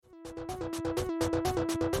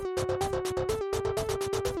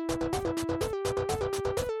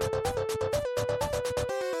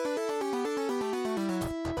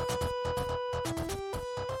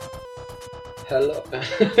Hello.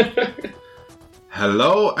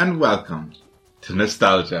 Hello and welcome to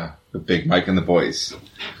Nostalgia with Big Mike and the boys.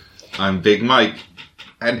 I'm Big Mike,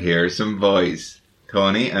 and here are some boys.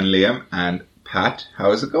 Tony and Liam and Pat.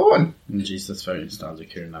 How's it going? Jeez, that's very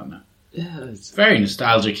nostalgic hearing that now. Yeah, it's Very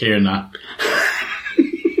nostalgic hearing that.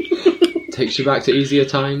 takes you back to easier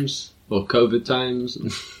times or COVID times.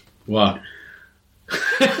 What?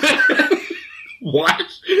 What?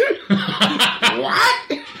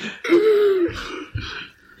 What?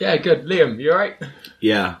 Yeah, good. Liam, you alright?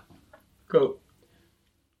 Yeah. Cool.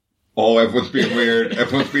 Oh, everyone's being weird.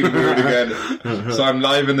 Everyone's being weird again. So I'm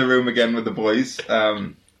live in the room again with the boys. It's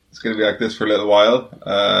going to be like this for a little while.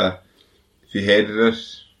 If you hated it,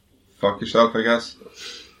 fuck yourself, I guess.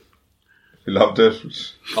 If you loved it,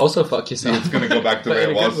 Also, fuck yourself. it's going to go back to the way But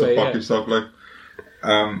in it a was, good so way, fuck yeah. yourself, like.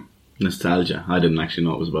 Nostalgia. I didn't actually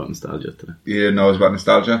know it was about nostalgia today. You didn't know it was about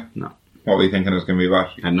nostalgia? No. What were you thinking it was going to be about?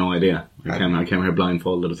 I had no idea. I came here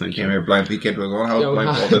blindfolded essentially. Came here blind peek into his own house, Yo,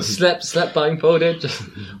 blindfolded. slept blindfolded. Just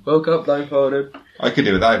woke up blindfolded. I could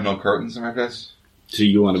do with that. I have no curtains in my place. So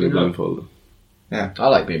you want to be Yeah. blindfolded? I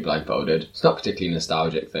like being blindfolded. It's not a particularly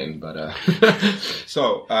nostalgic thing, but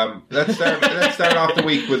So let's start off the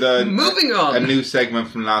week with a moving on. a new segment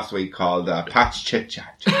from last week called Pat's Chit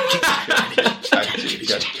Chat.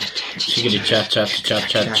 Chickity chat,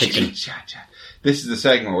 chicken. This is the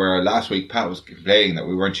segment where last week Pat was complaining that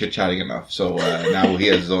we weren't chit chatting enough, so now he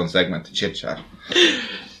has his own segment to chit chat.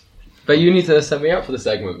 But you need to set me up for the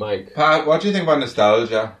segment, Mike. Pat, what do you think about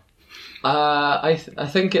nostalgia? I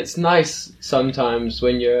think it's nice sometimes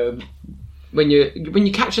when you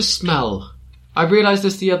catch a smell. I realised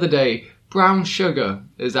this the other day. Brown sugar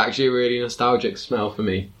is actually a really nostalgic smell for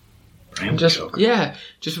me. Just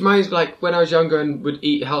reminds me like when I was younger and would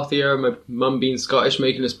eat healthier. My mum being Scottish,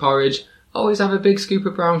 making us porridge. Always have a big scoop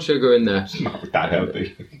of brown sugar in there. Not that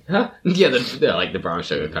healthy. Huh? Yeah, they're like the brown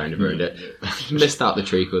sugar kind of ruined it. Missed out the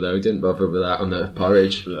treacle though. Didn't bother with that on the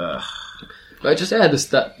porridge. Ugh. But just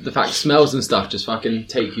the fact smells and stuff just fucking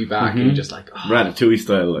take you back and you're just like, oh, Ratatouille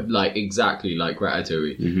style, like exactly like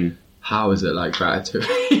Ratatouille. How is it like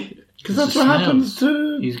Ratatouille? Because that's what happens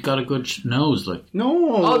to... He's got a good nose, like.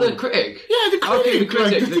 No. Oh, the critic. Yeah, the critic. Okay, the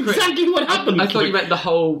critic. That's the critic. exactly what happened. I thought you meant the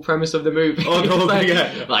whole premise of the movie. Oh, no, like,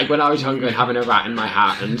 yeah. Like when I was younger, having a rat in my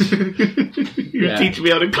hat and You're teaching me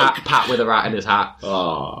how to cook. Pat with a rat in his hat.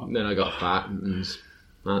 Oh. And then I got fat, and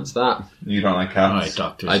that's that. You don't like cats? Alright,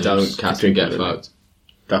 Doctor I don't. Zeus. Cats can get fucked.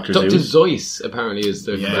 Dr. Dr. Zeus. Zeus apparently is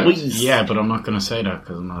the Yeah, correct. yeah, but I'm not going to say that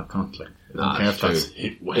because I'm not a cunt. Like, I don't care if that's.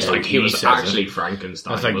 It's like he was actually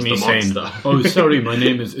Frankenstein. That's like was me the saying, monster. "Oh, sorry, my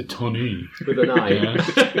name is Tony." With an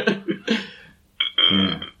eye.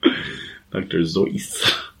 Yeah. Dr.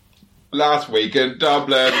 Zeus. Last week in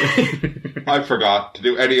Dublin, I forgot to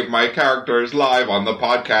do any of my characters live on the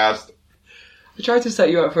podcast. I tried to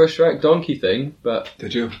set you up for a Shrek donkey thing, but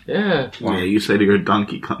Did you? yeah. Yeah, you said you're a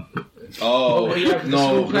donkey cunt. Oh, Oh, yeah,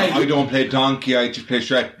 no, so play- I don't play Donkey, I just play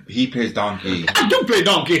Shrek. He plays Donkey. I don't play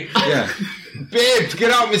donkey. Yeah. Babes,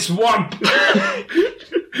 get out of my swamp!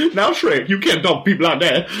 Now, Shrek, you can't dump people out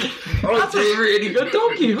there. That's a really good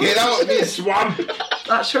donkey. Get out of my swamp!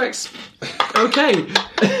 That Shrek's okay.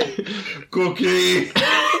 Cookie!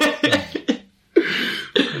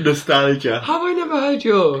 Nostalgia. Have I never heard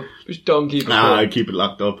your donkey before? Nah, I keep it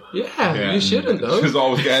locked up. Yeah, you shouldn't though. Just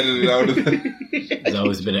always getting it out of it. There's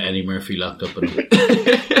always been an Eddie Murphy locked up in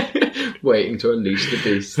him. Waiting to unleash the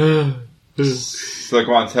beast. So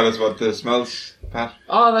go on, tell us what the smells, Pat.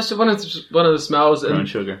 Oh, that's just one of the smells. Brown And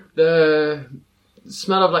sugar. the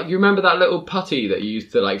smell of, like, you remember that little putty that you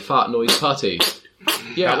used to, like, fart noise putty?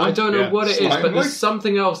 Yeah, I don't know Yeah. what it is, Slime but like? there's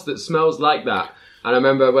something else that smells like that. And I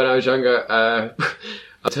remember when I was younger,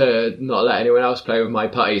 to not let anyone else play with my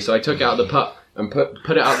putty, so I took out the putt and put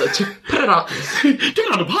it out put it out. Take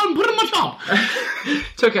it out the pot and put it in my top.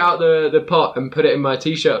 Took out the pot and put it in my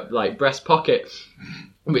t-shirt, like, breast pocket,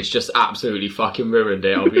 which just absolutely fucking ruined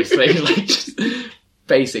it, obviously. Like, just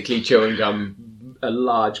basically chewing gum, a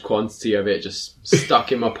large quantity of it just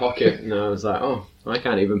stuck in my pocket, and I was like, oh, I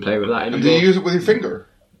can't even play with that And anymore. do you use it with your finger?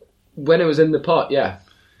 When it was in the pot, yeah.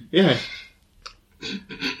 Yeah.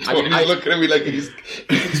 He's looking at me like he's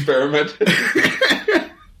experimenting.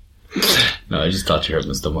 No, I just thought you hurt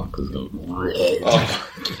my stomach. Oh.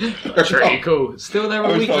 That's really cool. Still there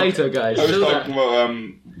a week later, guys. I was Still talking there.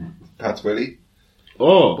 about Pat's Willie.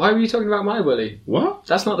 Oh. Why were you talking about my willy? What?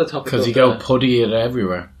 That's not the topic. Because of you go the- putty it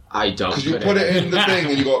everywhere. I don't. Because you put it in the thing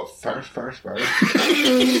and you go, first. Mike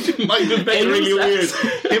just make really weird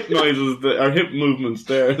hip noises or hip movements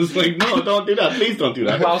there. It's like, no, don't do that. Please don't do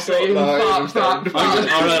that. While saying fart. Alright,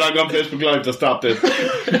 I'm on Facebook Live to stop this.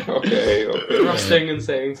 Okay. Thrusting and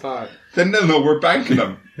saying fart. Then they'll know we're banking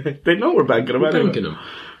them. They know we're banking them anyway. Banking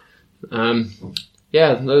them.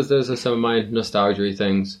 Yeah, those are some of my nostalgia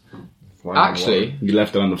things. Actually, you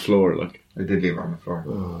left it on the floor, like. I did leave it on the floor.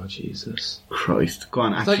 Oh, Jesus. Christ. Go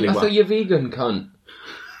on, I actually. thought you're vegan, cunt.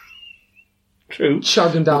 True.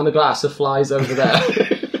 Chugging down a glass of flies over there.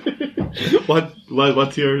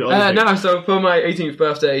 What's your... No, so for my 18th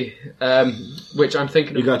birthday, which I'm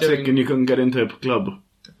thinking you of got doing... sick and you couldn't get into a club.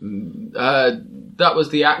 That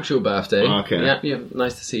was the actual birthday. Okay. Yeah,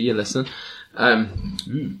 nice to see you listen. And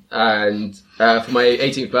for my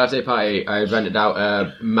 18th birthday party, I rented out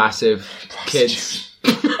a massive kids...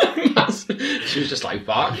 She was just like,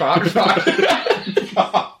 fuck.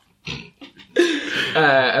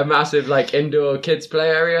 A massive, like, indoor kids play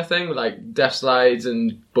area thing, with, like, death slides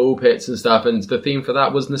and ball pits and stuff, and the theme for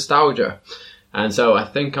that was nostalgia. And so I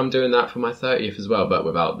think I'm doing that for my 30th as well, but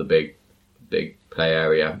without the big play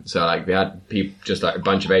area. So, like, we had people, just like a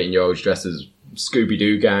bunch of 18-year-olds dressed as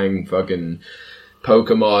Scooby-Doo gang, fucking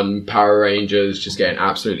Pokemon, Power Rangers, just getting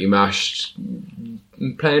absolutely mashed,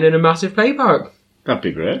 playing in a massive play park. That'd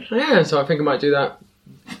be great. Yeah, so I think I might do that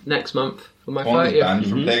next month for my One is 30th. banned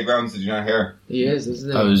from playgrounds, did you not hear? He is,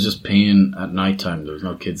 isn't he? I was just peeing at night time. There was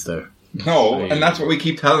no kids there. No, and that's what we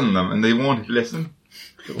keep telling them, and they won't listen.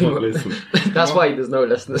 They won't listen. That's why there's no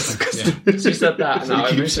listeners. Because she said that, and So now you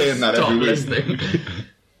keep I'm saying that stop every week. listening.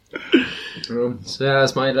 So yeah,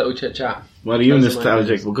 that's my little chit chat. What are you Those are my nostalgic?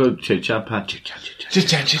 things. We'll go chit chat, Pat. Chit chat.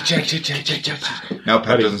 Now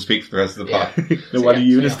Pat doesn't speak for the rest of the pod. Now, what are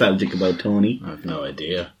you nostalgic about, Tony? I have no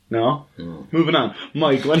idea. No? Moving on.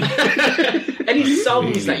 Mike, what Any songs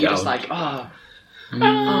Really that you're just don't. like, I'll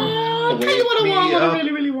tell you what I want, what I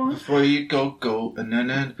really, really want. Before you go, and then.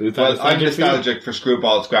 Is that Well, I'm nostalgic for you? nostalgic for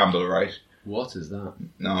Screwball Scramble, right? what is that?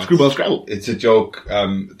 No, it's- Screwball Scrabble. It's a joke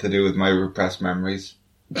to do with my repressed memories.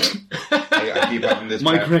 I keep having this.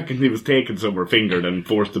 Mike reckoned he was taken somewhere, fingered, and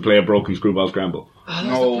forced to play a broken Screwball Scramble.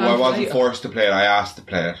 No, I wasn't forced to play it. I asked to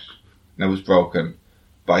play it, and it was broken.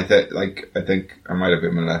 But I think I might have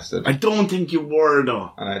been molested. I don't think you were,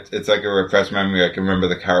 though. And it's like a repressed memory. I can remember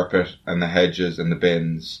the carpet and the hedges and the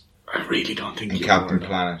bins I really don't think and you Captain were.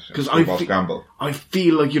 Planet. Because Screwball Scramble. I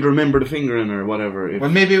feel like you'd remember the fingering or whatever. If Well,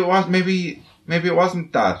 maybe it was. Maybe it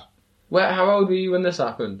wasn't that. How old were you when this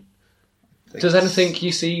happened? Does anything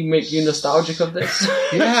you see make you nostalgic of this?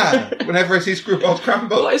 Yeah. Whenever I see Screwball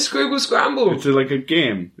Scramble. What is Screwball Scramble? it's like a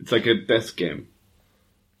game. It's like a desk game.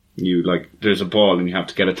 You, there's a ball and you have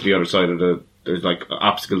to get it to the other side of there's,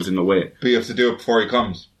 obstacles in the way. But you have to do it before he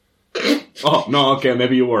comes. Oh, no, okay,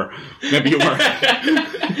 maybe you were. He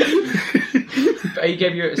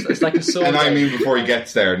gave you, it's like a sword. And I mean before he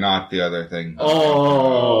gets there, not the other thing.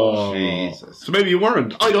 Oh. Jesus. So maybe you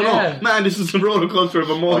weren't. I don't Yeah. know. Man, this is a roller coaster of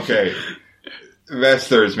emotion. Okay.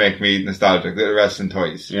 Wrestlers make me nostalgic. The wrestling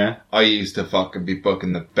toys. Yeah? I used to fucking be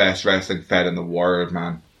booking the best wrestling fed in the world,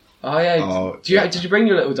 man. Oh yeah. Oh, Did you bring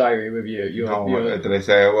your little diary with you? No, did I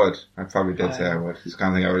say I would? I probably did say I would. It's the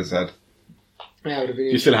kind of thing I would have said. Yeah, would have been.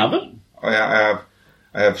 Do you still have it? Oh yeah,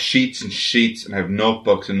 I have sheets and sheets, and I have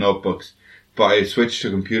notebooks and notebooks. But I switched to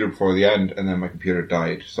a computer before the end, and then my computer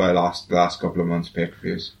died, so I lost the last couple of months'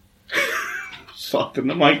 pay-per-views. Fuck,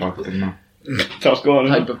 didn't it, Mike? Fuck, didn't I? Tough going.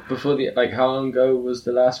 Like, before how long ago was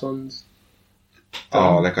the last ones?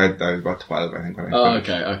 Oh, I was about 12, I think, when I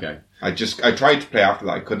finished. Okay. I tried to play after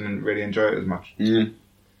that. I couldn't really enjoy it as much. Mm.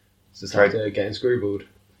 Just after getting screwballed.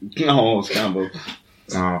 No, Scramble.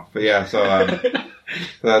 No, but yeah, so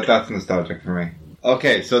that's nostalgic for me.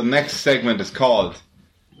 Okay, so the next segment is called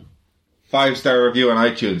 5-star review on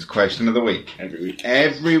iTunes question of the week.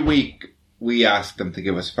 Every week we ask them to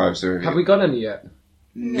give us a 5-star review. Have we got any yet?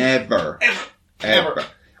 Never. Ever.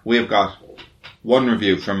 We have got one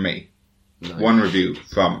review from me. Nice. One review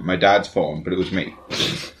from my dad's phone, but it was me.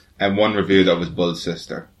 And one review that was Bull's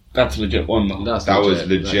sister. That's a legit one, though. That's That was That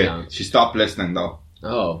legit. counts. She stopped listening though.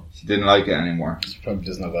 Oh. She didn't like it anymore. She probably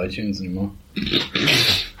doesn't have iTunes anymore.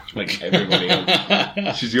 Like everybody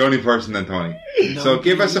else. She's the only person then, Tony. So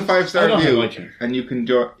give us a 5-star I don't have review, iTunes. and you can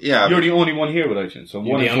do. Yeah. You're the only one here with iTunes, so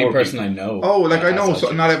You're one the in only four person people. I know. Oh, like I that know, has so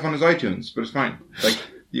iTunes. not everyone has iTunes, but it's fine. Like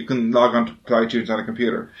you can log on to iTunes on a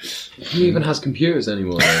computer. Who even has computers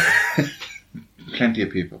anymore? Plenty of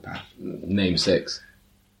people, Pat. Name 6.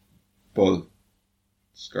 Bull,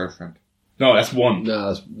 his girlfriend. No, that's one.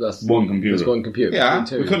 No, that's One computer. That's one computer. Yeah.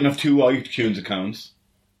 Two. We couldn't have two iTunes accounts.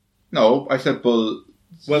 No, I said Bull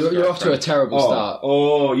Well, You're off to a terrible start.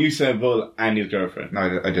 Oh, you said Bull and his girlfriend. No,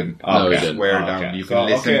 I didn't. No, he Okay. didn't. Swear Oh, down. okay. You So, can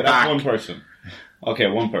listen okay, back. that's one person. Okay,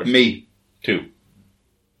 one person. Me. 2.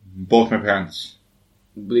 Both my parents.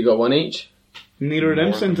 We got one each? Neither of them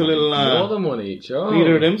More sent a than little... More than one each. Oh.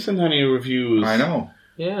 Neither of them sent any reviews. I know.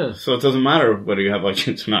 Yeah. So it doesn't matter whether you have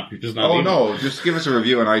iTunes or not. You're just not Oh leaving. no, just give us a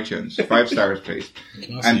review on iTunes. 5 stars, please.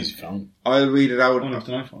 Can I And- see his phone? I'll read it out. One of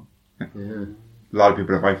an iPhone. Yeah. A lot of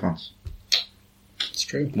people have iPhones. It's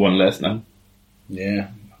true. One less now. Yeah.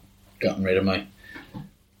 Gotten rid of my,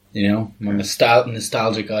 my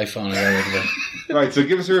nostalgic iPhone. I got rid of it. Right, so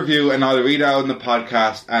give us a review, and I'll read it out in the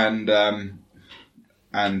podcast.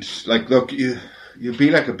 And like, look, you'll be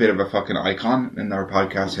like a bit of a fucking icon in our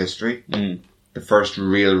podcast history. The first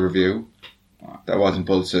real review that wasn't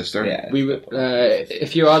Bull's sister. Yeah. We would,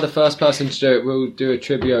 if you are the first person to do it, we'll do a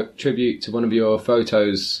tribute to one of your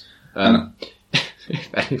photos. What's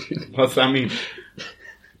that mean?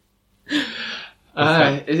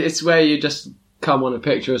 It's where you just come on a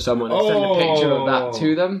picture of someone and send a picture of that Oh.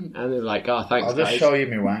 to them, and they're like, "Oh, thanks, I'll just guys." show you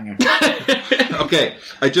my wanger. Okay,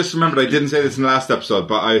 I just remembered I didn't say this in the last episode,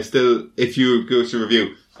 but I still, if you go to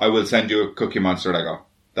review, I will send you a Cookie Monster Lego.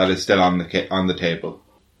 That is still on the table.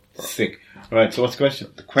 Sick. Right, so what's the question?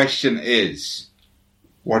 The question is,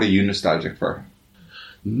 what are you nostalgic for?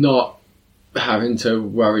 Not having to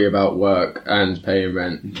worry about work and paying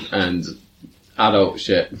rent and adult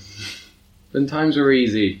shit. When times were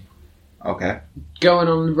easy. Okay. Going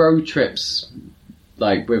on road trips,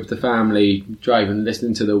 like with the family, driving,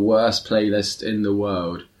 listening to the worst playlist in the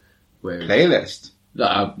world. With Playlist.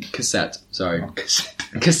 cassette, sorry. Okay.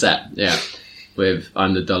 Cassette, yeah. With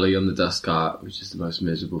I'm the Dolly on the Dust Cart, which is the most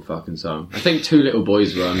miserable fucking song. I think Two Little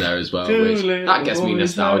Boys were on there as well, which that gets me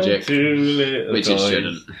nostalgic. Which it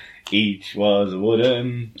shouldn't. Each was a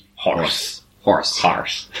wooden horse.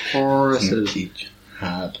 Horses. Each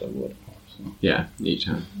had a wood horse. Yeah, each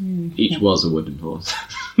had. Each was a wooden horse.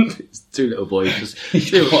 It's Two Little Boys. Just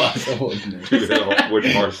Each was a wooden horse. Two little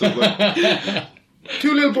wooden horses.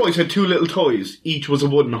 2 little boys had 2 little toys. Each was a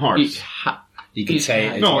wooden horse. each You could say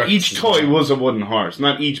it No, works each as toy well. was a wooden horse,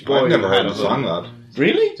 not each boy. I've never had heard a the song, wooden- lad.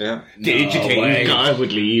 Really? Yeah. Did you No think way. I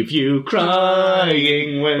would leave you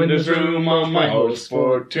crying when there's room on my horse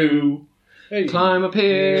for 2? climb up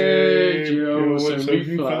here, you'll soon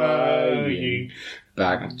be flying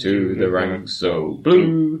back to the ranks so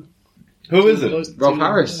blue. Who is it? Rob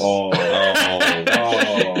Harris. Oh.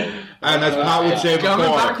 And as Pat would say Going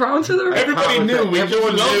back before, round to the ranks. Everybody knew. We just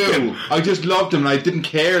everyone loved knew. him. I just loved him, and I didn't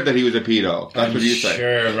care that he was a pedo. That's I'm what you say.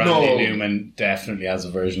 sure Randy No. Newman definitely has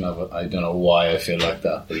a version of it. I don't know why I feel like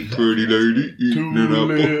that, but he does. Pretty lady eating it up.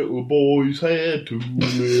 little boys had 2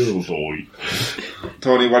 little toys.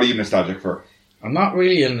 Tony, what are you nostalgic for? I'm not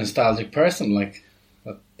really a nostalgic person. Like,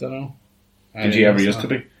 I don't know. Did you ever used to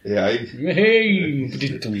be? Yeah, Hey,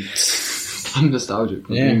 I'm nostalgic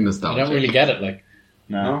for yeah, being I nostalgic. don't really get it. Like,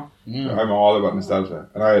 No. yeah. I'm all about nostalgia,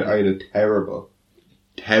 and I had a terrible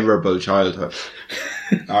childhood.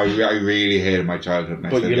 I really hated my childhood. And I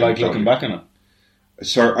But still you do like nostalgia. looking back on it?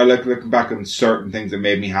 I like looking back on certain things that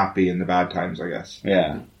made me happy in the bad times, I guess.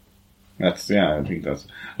 Yeah. I think that's,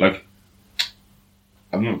 like,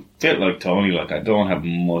 I'm a bit like Tony, like, I don't have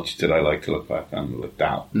much that I like to look back on like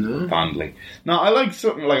that No. fondly. No, I like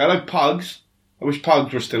something, like, I like Pogs. I wish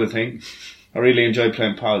Pogs were still a thing. I really enjoyed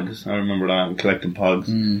playing Pogs. I remember that, and collecting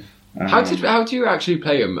Pogs. How do you actually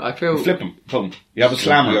play them? I feel Flip them, put them. You have a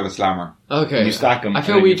slammer. You have a slammer. okay. You stack 'em I and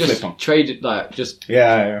feel then we you flip just 'em. traded just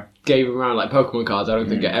Yeah. gave them around like Pokemon cards. I don't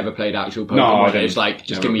think I ever played actual Pokemon. No, I didn't. It's like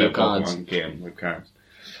just Never give me your played cards. Pokemon game with cards.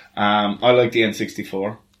 I like the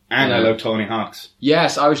N64. And I Yeah. love Tony Hawk's.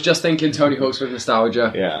 Yes, I was just thinking Tony Hawk's with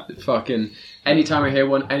nostalgia. Yeah. Fucking anytime I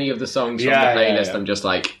hear any of the songs Yeah, from the yeah, playlist, yeah. I'm just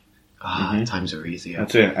like, times are easier.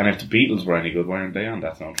 That's it. And if the Beatles were any good, why aren't they on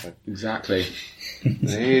that soundtrack? Exactly.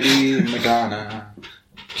 Lady Madonna.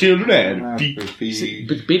 Children. Happy But feet.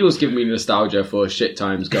 Beatles give me nostalgia for shit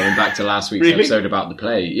times going back to last week's Really? episode about the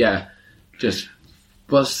play. Yeah. Just,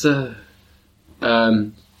 what's the,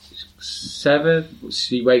 7?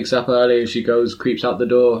 She wakes up early and she creeps out the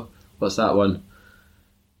door. What's that one?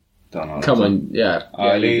 Don't know. Come on, yeah.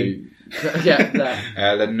 Eileen. Yeah, that.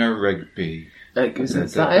 Eleanor Rigby. Is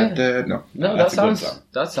that it? No. No, That's that a good sounds song.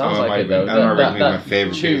 that sounds Oh, like it though. Eleanor Rigby is my that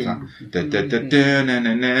favourite Beatles tune. song.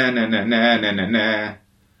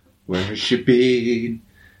 Where has she been?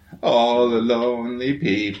 All the lonely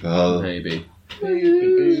people. Maybe.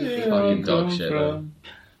 Fucking dog shit though.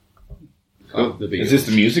 Fuck the Beatles. Is this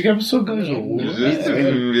the music episode, guys? Is this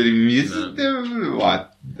the music?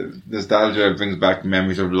 What? The nostalgia brings back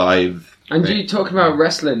memories of live And you talking about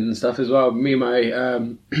wrestling and stuff as well. Me and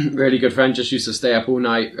my really good friend just used to stay up all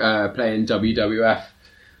night playing WWF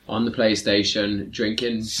on the PlayStation,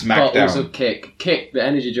 drinking Smackdown. bottles of Kick, the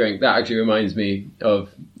energy drink. That actually reminds me of,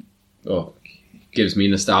 gives me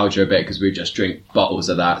nostalgia a bit because we just drink bottles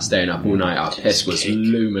of that, staying up all night. Our piss was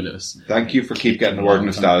luminous. Thank you for keep getting the word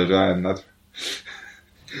nostalgia, and that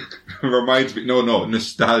reminds me. No,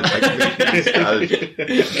 nostalgia. Nostalgia.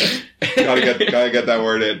 Gotta get that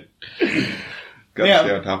word in. Gotta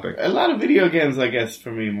stay on topic. A lot of video games, I guess,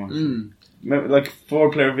 for me more. Like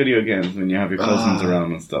 4-player video games when you have your cousins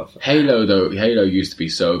around and stuff. Halo used to be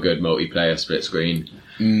so good, multiplayer, split screen.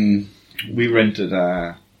 We rented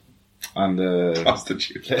on the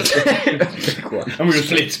Prostitute. and we were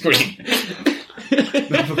split screen.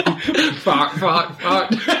 Fuck.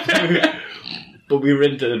 But we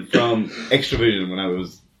rented it from Extravision when I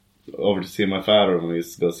was over to see my father, and we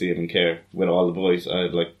used to go see him in Care with all the boys. I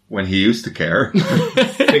had like When he used to care.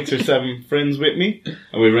 6 or 7 friends with me,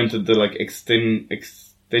 and we rented the like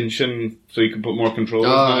extension so you could put more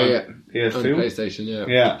controllers on On PS2. PlayStation,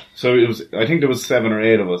 Yeah, so it was. I think there was 7 or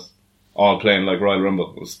 8 of us all playing like Royal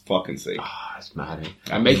Rumble. It was fucking sick. It's mad.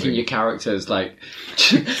 And making your characters like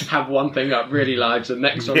have one thing up really large, the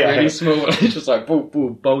next one Yeah. really small. It's just like boom,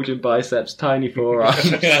 boom, bulging biceps, tiny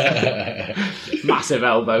forearms, massive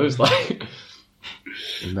elbows. Like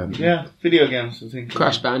Yeah, video games. I think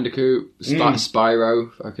Crash Bandicoot,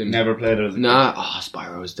 Spyro. Fucking never played it as a kid.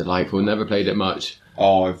 Spyro was delightful. Never played it much.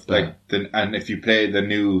 And if you play the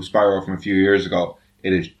new Spyro from a few years ago,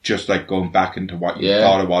 it is just like going back into what you Yeah.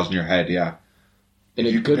 thought it was in your head. Yeah, In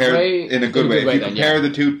If a you good compare- way. In a good way. If you then, compare yeah. the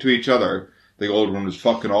two to each other, the old one was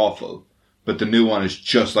fucking awful, but the new one is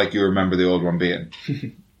just like you remember the old one being.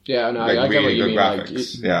 Yeah, no, Like I get what really you good mean.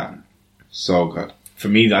 graphics. Yeah, so good. For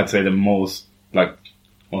me, I'd say the most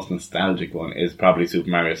nostalgic one is probably Super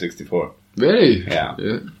Mario 64. Really? Yeah.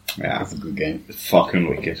 Yeah. Yeah, That's a good game. it's fucking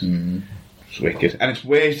wicked. It's wicked, and it's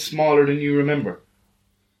way smaller than you remember.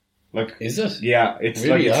 Like, Is it? yeah, it's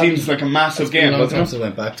Really? like it seems like a massive It's been game, a long doesn't time it? since I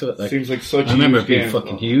went back to it. Like, Seems like such I remember a it being huge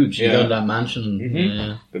fucking game. huge. You Yeah. know, that mansion.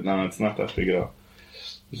 Yeah. But no, it's not that big at all.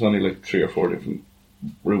 There's only like 3 or 4 different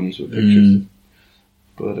rooms with pictures.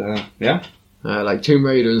 But yeah, Like Tomb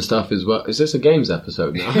Raider and stuff as well. Is this a games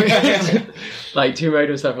episode now? Like Tomb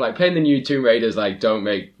Raider and stuff. Like playing the new Tomb Raiders, like don't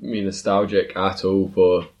make me nostalgic at all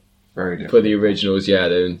for Very different. for the originals. Yeah,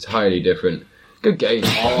 they're entirely different. Good game.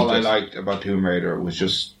 All I liked about Tomb Raider was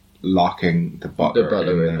just locking the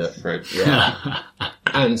butler, in the fridge. Yeah.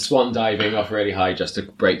 And swan diving off really high just to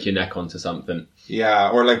break your neck onto something.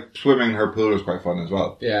 Yeah, or like swimming her pool was quite fun as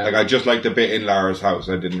well. Yeah. Like I just liked the bit in Lara's house.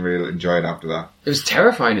 I didn't really enjoy it after that. It was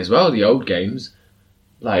terrifying as well. The old games,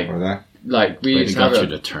 like Or that. we When used you to got have through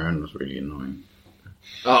the turn was really annoying.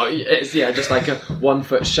 it's just like a 1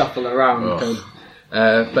 foot shuffle around.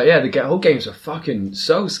 But yeah, the old games are fucking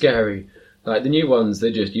so scary. Like the new ones,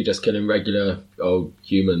 you're just killing regular old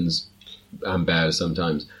humans and bears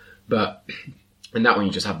sometimes. But in that one,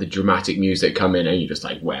 you just have the dramatic music come in, and you're just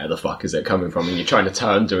like, where the fuck is it coming from? And you're trying to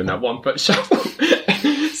turn doing that 1 foot shuffle.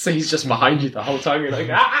 So he's just behind you the whole time. You're like,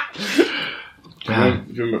 ah!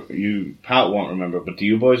 do you remember, Pat won't remember, but do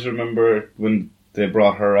you boys remember when they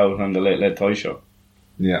brought her out on the Late Late Toy Show?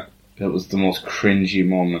 Yeah. It was the most cringy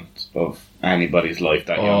moment of anybody's life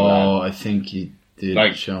that young lad. I think you did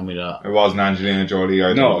Like- show me that. It wasn't Angelina Jolie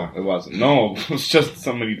either. No, it wasn't. No, it was just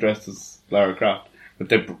somebody dressed as Lara Croft. But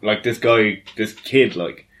they, like this kid,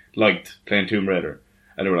 liked playing Tomb Raider,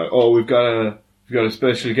 and they were like, "Oh, we've got a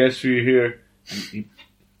special guest for you here." And he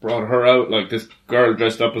brought her out, like this girl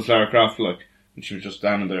dressed up as Lara Croft, like, and she was just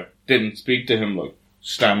standing there, didn't speak to him, like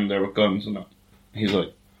standing there with guns and that. He's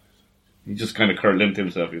like, he just kind of curled into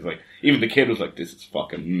himself. He's like, even the kid was like, "This is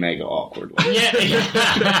fucking mega awkward." Like,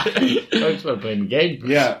 Thanks for playing the game.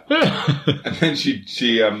 yeah. And then she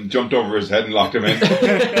jumped over his head and locked him in.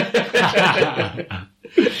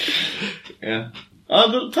 Yeah.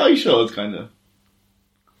 The toy show is kind of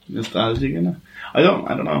nostalgic, you know. I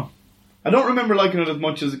don't know. I don't remember liking it as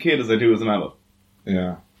much as a kid as I do as an adult.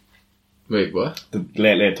 Yeah. Wait, what? The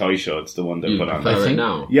Late Late Toy Show, it's the one they put on. I Right think-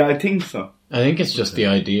 now? Yeah, I think so. I think it's just the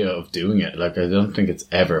idea of doing it. Like, I don't think it's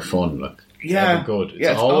ever fun. Like, it's Yeah. ever good. It's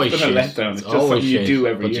Yeah, it's always often a shit. letdown. It's just always something you shit, do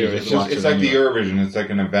every but year. you It's just watch It's it like the anyway. Eurovision. It's like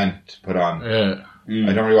an event put on. Yeah.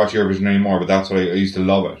 I don't really watch Eurovision anymore, but that's why I used to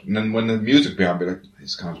love it. And then when the music began, I'd be like,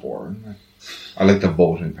 it's kind of boring. I like the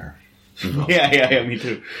voting part. Yeah, me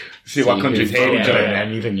too. See what countries hate each other.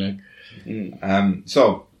 Anything like.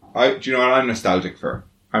 So, do you know what I'm nostalgic for?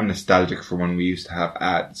 I'm nostalgic for when we used to have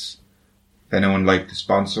ads. If anyone liked to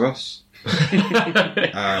sponsor us,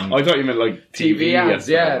 I thought you meant like TV ads,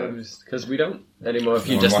 and yeah, stuff. because we don't anymore. If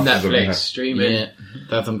you No just one watches them, Netflix yeah. stream it.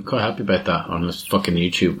 Yeah, I'm quite happy about that. On this fucking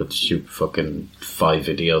YouTube with stupid fucking 5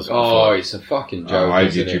 videos. Oh, it's a fucking joke. I have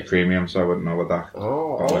isn't YouTube it? Premium, so I wouldn't know about that.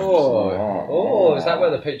 Oh, is that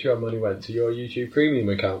where the Patreon money went to your YouTube Premium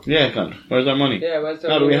account? Yeah, cunt. Where's our money? Yeah, where's the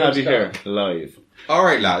How do we money have you gone? here live? All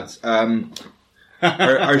right, lads.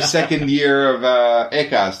 Our second year of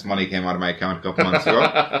Acast money came out of my account a couple months ago.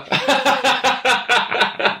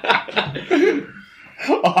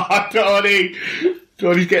 Oh, Tony!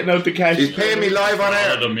 Tony's getting out the cash. He's paying me live on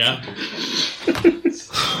air. them, yeah.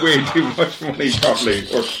 Way too much money, probably,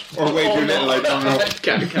 or way too little. I don't know.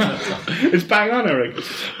 It's bang on, Eric.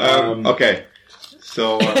 Okay,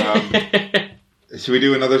 so should we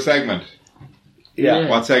do another segment? Yeah.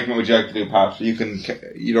 What segment would you like to do, Pat? You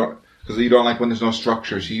don't because you don't like when there's no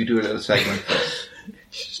structure, so you do a little segment.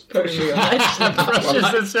 Putting me on. Brushes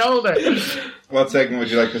his shoulder. What segment would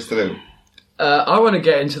you like us to do? I want to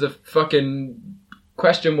get into the fucking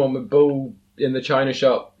question one with Bull in the China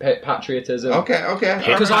shop, patriotism. Okay.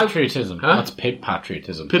 Because Pit patriotism. Huh? That's pit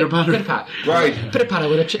patriotism. Pitter patter. Pitter-pat. Right. Pitter-patter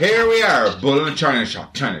with a Here we are, Bull in a China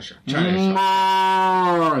shop. That's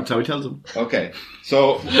how he tells him. Okay,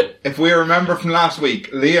 so if we remember from last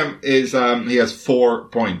week, Liam is he has 4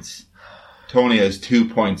 points. Tony has 2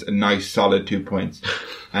 points, a nice solid 2 points,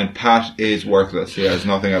 and Pat is worthless. He has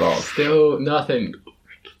nothing at all. Still nothing.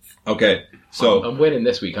 Okay, so I'm winning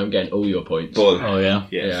this week. I'm getting all your points. Bull, Oh, yeah.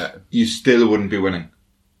 Yes. Yeah. you still wouldn't be winning.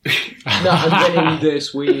 No, I'm winning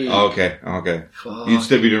this week. Okay. Fuck. You'd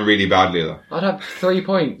still be doing really badly though. I'd have 3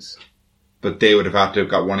 points. But they would have had to have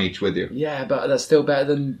got 1 each with you. Yeah, but that's still better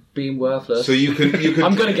than being worthless. So you can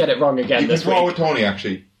I'm going to get it wrong again you can this draw week. with Tony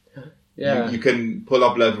actually. Yeah. You can pull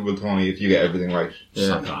up level with Tony if you get everything right. It's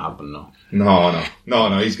not going to happen, no.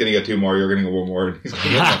 No. He's going to get 2 more. You're going to get 1 more. He's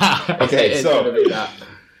gonna get more. Okay, It's so going to be that.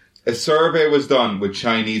 a survey was done with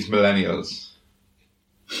Chinese millennials.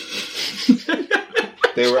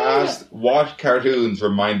 They were asked what cartoons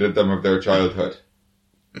reminded them of their childhood.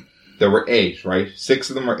 There were 8, right? 6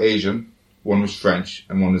 of them were Asian, 1 was French,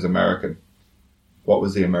 and 1 was American. What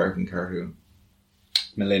was the American cartoon?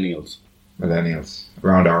 Millennials. Millennials,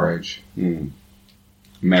 around our age.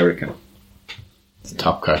 American. It's the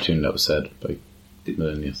top cartoon that was said by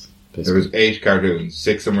millennials. There was 8 cartoons.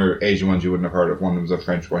 6 of them were Asian ones you wouldn't have heard of. 1 of them was a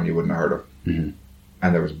French one you wouldn't have heard of. Mhm.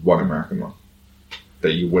 And there was 1 American one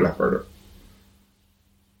that you would have heard of.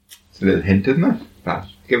 It's a little hint, isn't it? Pat,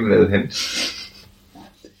 give him a little hint.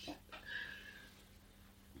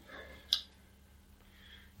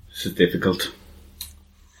 This is difficult.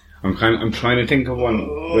 I'm trying to think of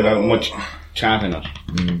one without much chat in it.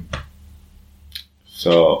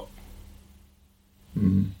 So I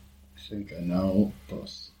think I know,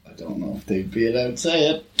 but I don't know if they'd be allowed to say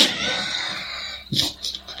it.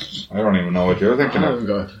 I don't even know what you're thinking of. Oh,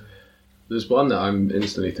 God. There's one that I'm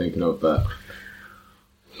instantly thinking of, but...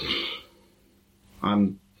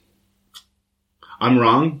 I'm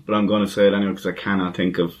wrong, but I'm going to say it anyway because I cannot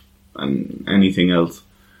think of anything else.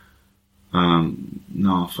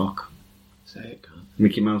 No, fuck. Say it, God.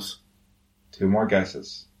 Mickey Mouse. 2 more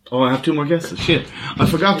guesses. Oh, I have 2 more guesses. Shit. I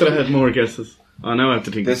forgot that I had more guesses. Oh, now I have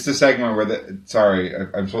to think. This is the segment where sorry,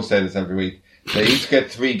 I'm supposed to say this every week. They each get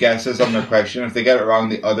 3 guesses on their question. If they get it wrong,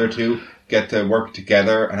 the other 2 get to work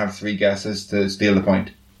together and have 3 guesses to steal the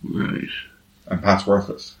point. Right. And Pat's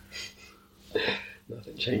worthless.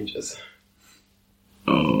 Nothing changes.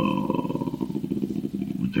 Oh,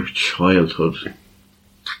 their childhood.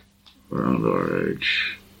 Around our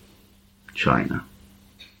age. China.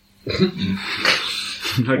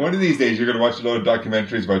 One of these days you're going to watch a load of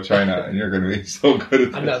documentaries about China and you're going to be so good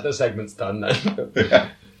at And this. the segment's done then. Yeah.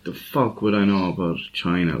 The fuck would I know about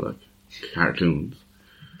China, like cartoons?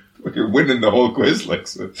 But you're winning the whole quiz, like,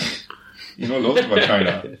 so. You know loads about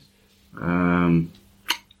China.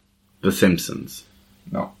 The Simpsons.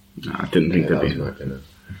 No. No, I didn't think that that'd was be. my opinion.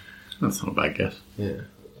 That's not a bad guess. Yeah.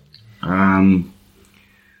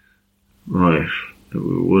 Right. That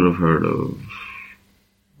we would have heard of.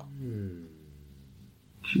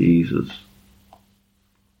 Jesus.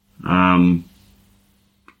 Last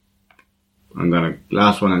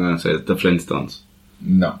one I'm gonna say is the Flintstones.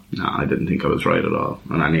 No. No, I didn't think I was right at all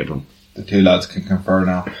on any of them. The 2 lads can confer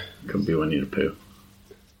now. Could be Winnie the Pooh.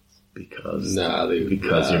 Because Nah,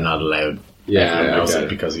 you're not allowed. Yeah, everyone knows okay. it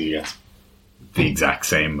because he gets the exact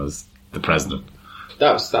same as the president.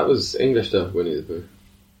 That was English stuff, Winnie the Pooh.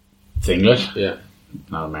 It's English, Yeah.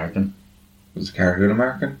 not American. Was the cartoon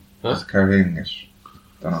American? Huh? Was the cartoon English?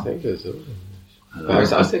 Don't I know. think it's English. I I don't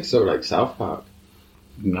was know. thinking sort of like South Park.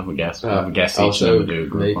 You can have a guess. Have a guess each Also, and we'll do a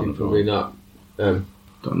group maybe on the probably floor. not.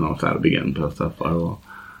 Don't know if that'll be getting past that firewall.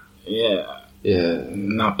 Yeah. Yeah.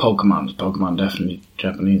 Not Pokemon. Pokemon definitely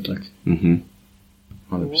Japanese, like.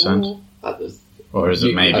 Mm-hmm. 100%. That is- Or is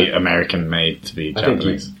it maybe American made to be I think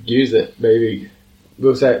you Japanese? use it, maybe.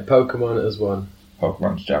 We'll say Pokemon as one.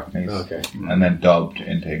 Pokemon's Japanese. Okay. And then dubbed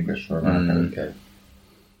into English for America. Okay.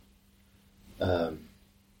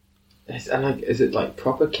 Is it like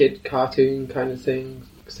proper kid cartoon kind of thing?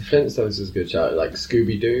 Because the Flintstones is a good shout. Like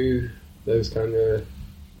Scooby Doo, those kind of.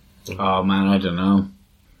 Oh man, I don't know.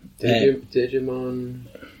 Digimon,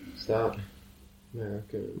 is that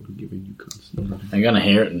American? I'm gonna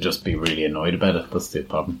hear it and just be really annoyed about it. That's the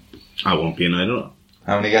problem. I won't be annoyed at all.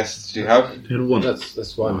 How many guesses do you have? Hit a 1.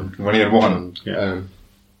 That's one. You've only had one. Yeah.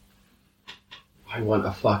 I want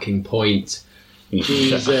a fucking point.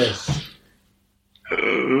 Jesus. Jesus.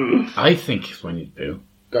 I think it's Winnie the Pooh.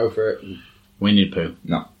 Go for it. Winnie the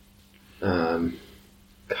Pooh.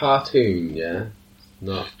 Cartoon, yeah?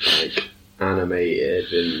 Not like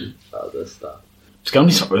animated and other stuff. It's gonna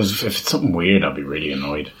be something. If it's something weird, I'll be really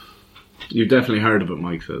annoyed. You've definitely heard of it,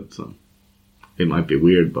 Mike said, so it might be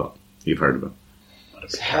weird, but you've heard of it.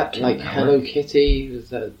 Like Hello Kitty, was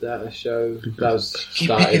that a show? That was Keep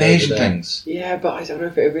started picking over Asian there. things. Yeah, but I don't know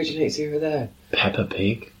if it originates over there. Peppa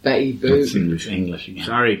Pig. Betty Boop. It's English again.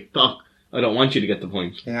 Sorry, fuck. I don't want you to get the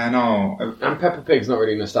point. Yeah, I know. And Peppa Pig's not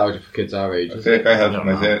really nostalgia for kids our age. I Is feel it? like I helped I when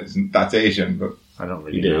don't I say that's Asian, but I don't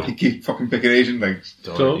really You know. do. you keep fucking picking Asian things.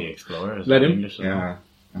 Dora So, the Explorer. Is let that him. English or Yeah.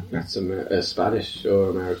 It's Spanish or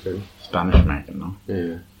American. Spanish American, no?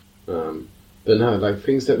 Yeah. But no, like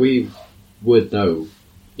things that we would know.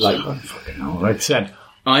 Like, I don't fucking know. Like I said,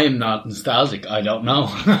 I am not nostalgic. I don't know.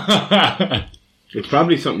 It's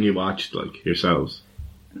probably something you watched, like, yourselves.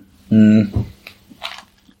 is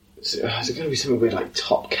it going to be something weird like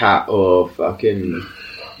Top Cat or fucking.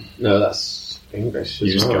 No, that's English. You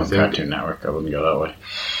as just well, go on isn't it? Cartoon Network. I wouldn't go that way.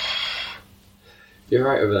 You're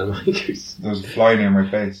right over there, Mike. There's a fly near my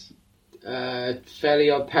face. Fairly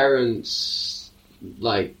Odd Parents.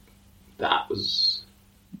 Like, that was.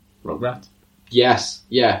 Rugrats. Yes,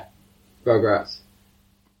 yeah. Rugrats.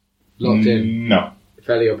 Locked in. No.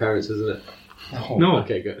 Fairly Odd Parents, isn't it? No.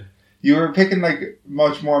 Okay, good. You were picking like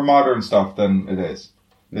much more modern stuff than it is.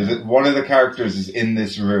 Is it one of the characters is in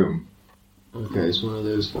this room, Okay, it's one of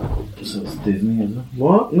those. It's Disney, isn't it?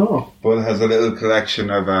 What? No. but it has a little collection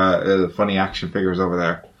of little funny action figures over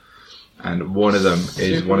there, and one of them is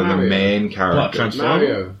Super one of the Mario. main What, characters. Transformers?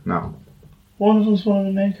 Mario. No, One of them's one of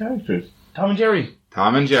the main characters. Tom and Jerry.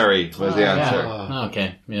 Tom and Jerry was the Yeah. answer. Oh,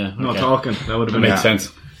 okay. Yeah. No okay. talking. That would have That been makes Yeah.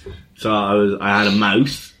 sense. So I had a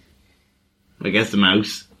mouse. I guess the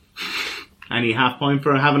mouse. Any half point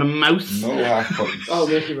for having a mouse? No half points. Oh,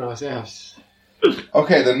 Mickey Mouse, yes.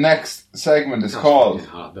 Okay, the next segment is called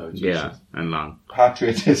Hard, though, Jesus. Yeah, and long.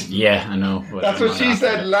 Patriotism. Yeah, I know. but That's I'm what not she after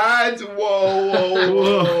said, it. lads. Whoa, whoa,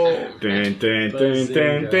 whoa. Dun, dun, dun, dun,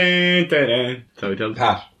 dun, dun, dun. So we tell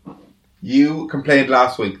Pat, you complained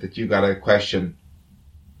last week that you got a question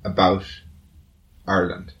about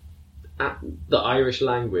Ireland. The Irish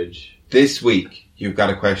language. This week, you've got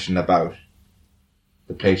a question about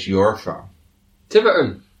the place you're from.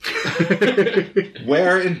 Tiverton.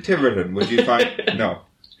 Where in Tiverton would you find... No.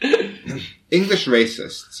 English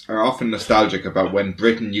racists are often nostalgic about when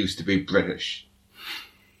Britain used to be British.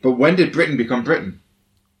 But when did Britain become Britain?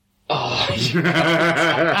 Oh,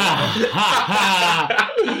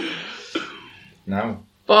 No.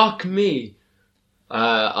 fuck me.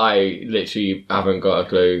 I literally haven't got a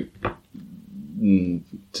clue.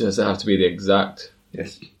 Does it have to be the exact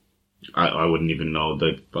Yes. I wouldn't even know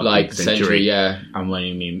the fucking like century? Yeah, And when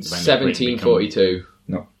you mean when 1742.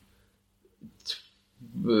 No.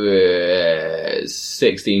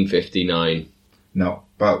 1659. No.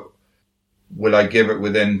 But will I give it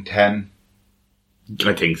within 10?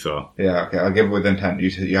 I think so. Yeah, okay. I'll give it within 10.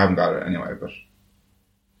 You haven't got it anyway, but...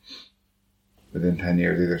 Within 10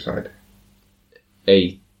 years either side.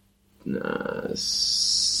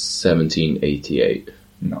 1788.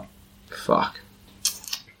 No. Fuck.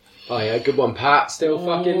 Oh yeah, good one, Pat. Still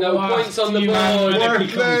fucking no points on the board.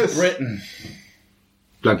 Worthless. Britain.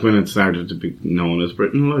 Like when it started to be known as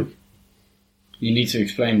Britain, like. You need to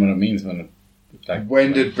explain what it means when it. Like,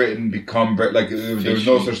 When did Britain become Britain? Like, there was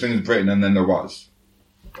no such thing as Britain, and then there was.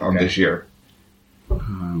 On Okay. this year.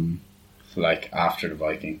 like after the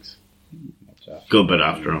Vikings. Good bit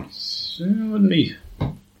after him. So it wouldn't be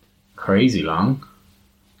crazy long.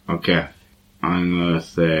 Okay. I'm gonna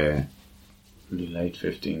say Really late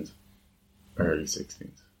 15s, early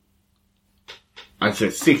 16s. I'd say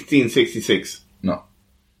 1666. No.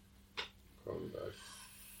 Cronenberg.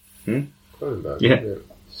 Hmm? Cronenberg. Yeah.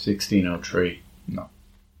 1603.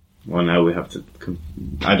 Well, now we have to.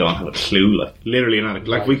 I don't have a clue. Like literally, not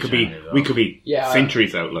like we could be Yeah,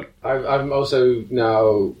 centuries out. Like I'm also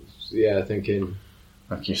now, thinking.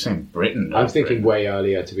 Like you're saying Britain. I'm thinking way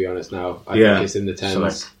earlier, to be honest. Now I Yeah. think it's in the 10s. So,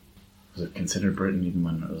 like, was it considered Britain even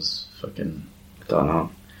when it was fucking... don't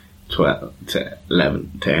know, 12,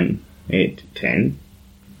 11, 10, 8, 10.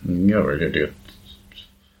 Yeah, we're going to do it.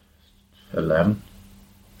 11?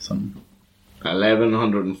 Something.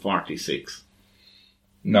 1146.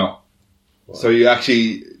 No. So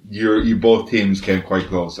you both teams came quite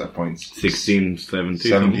close at points. 1670.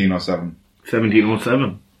 1707.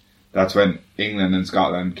 1707. That's when England and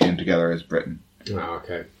Scotland came together as Britain. Oh,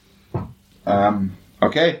 okay.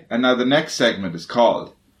 Okay, and now the next segment is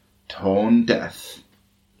called Tone Death.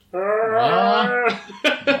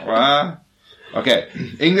 Okay,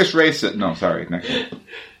 English racist. No, sorry, next one.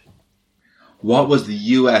 What was the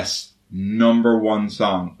US #1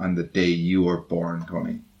 song on the day you were born,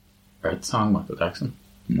 Tony? Bird song, Michael Jackson.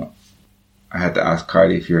 No. I had to ask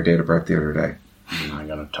Kylie for your date of birth the other day. I'm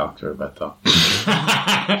going to talk to her about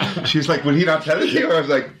that. She was like, will he not tell it to you? I was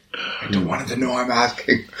like, I don't want to know, I'm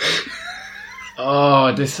asking.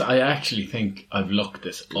 Oh, I actually think I've looked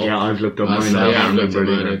this up. Yeah, I've looked up I mine. I can't looked at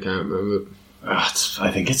remember it mine, I either. can't remember.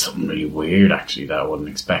 I think it's something really weird, actually, that I wouldn't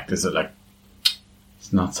expect. Is it like...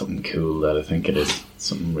 It's not something cool that I think it is.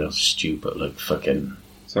 Something real stupid, like fucking...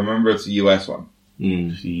 So remember, it's the US one.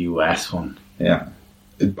 The US one. Yeah.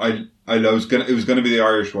 It was gonna be the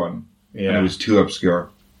Irish one. And Yeah. it was too obscure.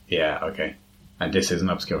 Yeah, okay. And this isn't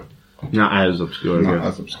obscure. Not as obscure, Not I guess.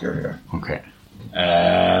 as obscure, yeah. Okay.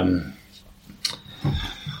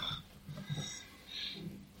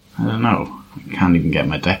 I don't know. I can't even get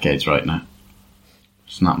my decades right now.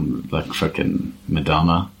 It's not like fucking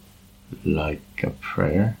Madonna. Like a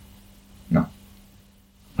prayer? No. Am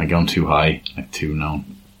I going too high? Like too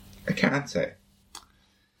known? I can't say.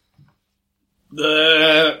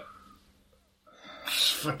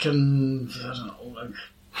 Fucking... I don't know. Like...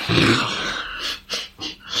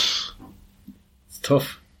 It's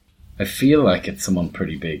tough. I feel like it's someone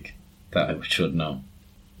pretty big that I should know.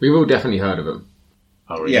 We've all definitely heard of him.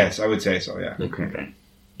 Oh, really? Yes, I would say so, yeah. Okay.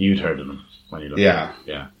 You'd heard of them when you looked Yeah. at it.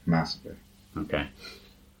 Yeah. Massively. Okay.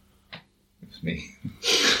 It's me.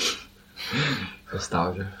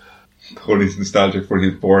 Nostalgia. Tony's nostalgic for he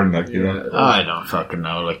was born, like, you know. I don't fucking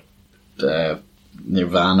know, like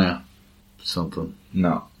Nirvana, something.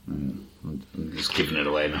 No. I'm just giving it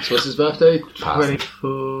away now. So what's his birthday? Pass.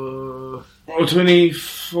 24 Oh,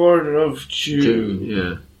 24th of June. June.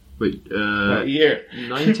 Yeah. Wait. That year.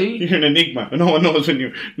 90. You're an enigma. No one knows when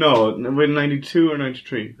you. No, we're 92 or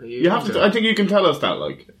 93. Are you You have to. younger? I think you can tell us that.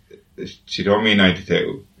 Like, She told me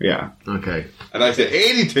 92. yeah. Okay. And I said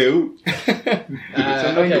 82?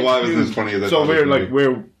 Okay. Why was this funny as I So thought it we're would like be?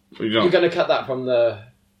 we're. You know. You're going to cut that from the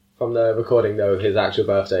recording, though, his actual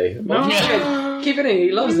birthday. No. Keep it in.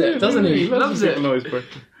 He loves it, doesn't he? He loves it. Know his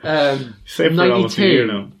birthday. Um, Saved for almost a year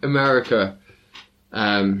now. America.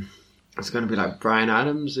 It's going to be like Bryan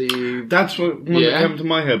Adams. That's what one Yeah. that came to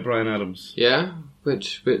my head. Bryan Adams. Yeah.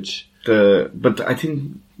 Which? But I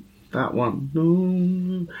think that one.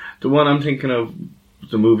 No, the one I'm thinking of.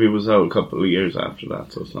 The movie was out a couple of years after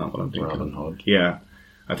that, so it's not what I'm thinking Robin of. Hood. Yeah,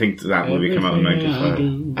 I think that movie came out in '95.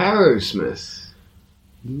 Aerosmith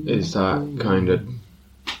is that kind of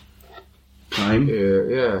Time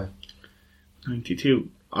yeah. 92.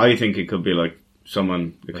 I think it could be like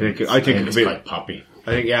someone. I think it could it's be. quite poppy.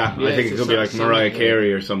 I think Yeah, I think it it's could be like some- Mariah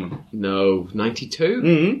Carey or someone. No, 92.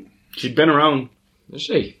 Mm-hmm. She'd been around. Is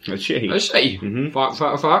she? Is she? Is she? Mhm. Fuck.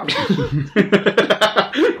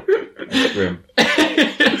 That's grim.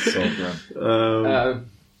 So grim.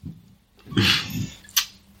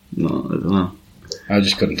 No, I don't know. I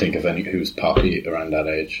just couldn't think of any who's poppy around that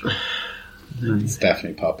age. It's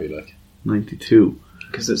definitely poppy, like. 92.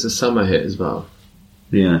 Because it's a summer hit as well.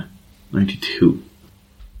 Yeah, 92.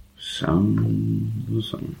 Sound of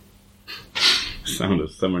Summer. Sound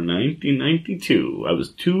of Summer 1992. I was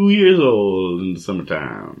 2 years old in the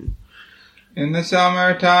summertime. In the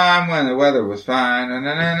summertime when the weather was fine. Na,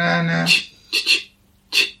 na, na, na, na.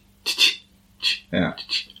 Yeah.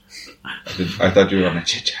 I thought you were on a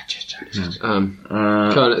chit chat. Come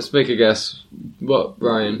on, let's make a guess. What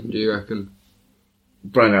Brian do you reckon?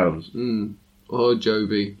 Bryan Adams. Or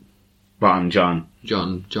Joby? John.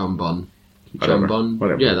 John Bon. Whatever. John Bon.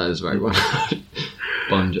 Whatever. Yeah, that is the right one.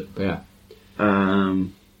 Yeah.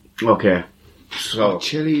 Okay. So,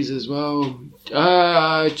 Chili's as well.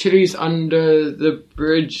 Chili's Under the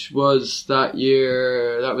Bridge was that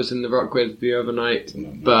year. That was in the Rockwood the other night.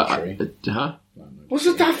 But Sure. huh? was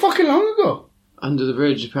it that fucking long ago? Under the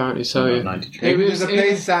bridge, apparently. So No, yeah. 93. It Maybe was- there's a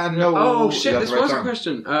place and no. Oh is shit! that This the right was a song?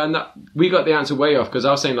 question. We got the answer way off because I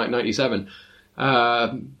was saying like 97.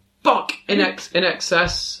 Fuck! In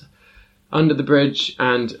excess, Under the Bridge,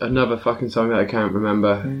 and another fucking song that I can't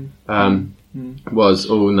remember. Was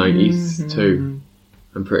all 92.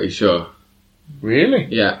 I'm pretty sure. Really?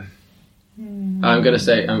 Yeah. I'm gonna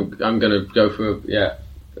say I'm gonna go for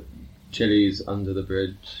Chili's Under the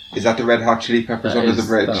Bridge. Is that the Red Hot Chili Peppers That Under the is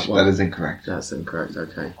Bridge? that one. That is incorrect. That's incorrect.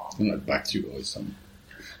 Okay. Like Backstreet Boys song.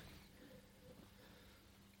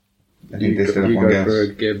 I think they still have You one go guess. for a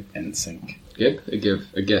Gib. NSYNC. A guess.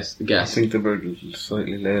 A I guess. think the bird was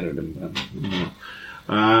slightly later than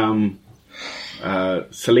that.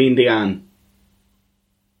 Celine Dion.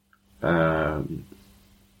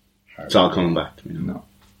 It's all coming back to me. No.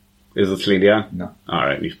 Is it Celine Dion? No.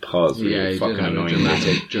 Alright, he's paused. Yeah, Really you fucking did have a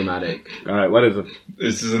annoying. dramatic. Alright, what is it?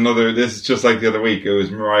 This is just like the other week. It was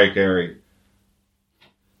Mariah Carey.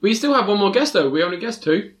 We still have one more guess though. We only guessed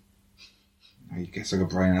 2. I guess like a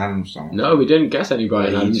Bryan Adams song. No, we didn't guess any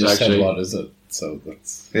Brian You Adams just actually. said what is it? So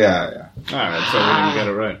that's Yeah. Alright, so we didn't get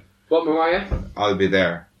it right. What, Mariah? I'll Be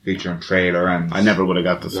There, featuring Trey Lorenz. I never would have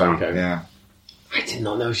got the song. Okay. Yeah. I did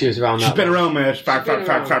not know she was around She's that been long. around, mate. Fart.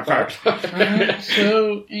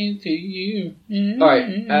 so into you. Alright,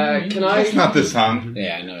 can That's I not the song.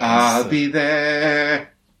 Yeah, I know. I'll be there.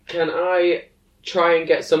 can I try and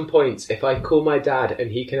get some points if I call my dad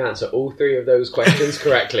and he can answer all 3 of those questions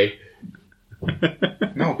correctly?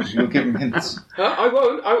 No, because you'll give him hints. Huh? I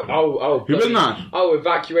won't. I'll You will not. I'll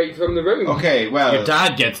evacuate from the room. Okay, well. Your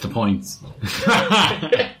dad gets the points.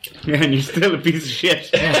 Yeah, and you're still a piece of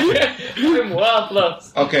shit. I'm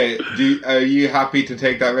worthless. Okay, are you happy to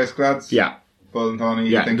take that risk, lads? Yeah. Bull and Tony,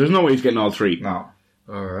 you Yeah, think? there's no way he's getting all 3. No.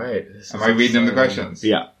 Alright. Am I reading them the questions?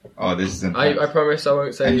 Yeah. Oh, this is I intense. promise I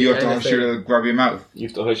won't say And you have to anything. hush your little grubby mouth. You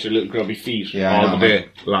have to hush your little grubby feet Yeah, I all know, the day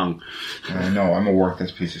long. I know, I'm a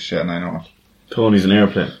worthless piece of shit and I know it. Tony's an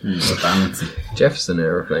airplane. Jefferson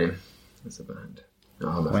Aeroplane. That's a band.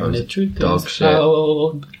 Oh, my When phone's the truth dog is shit.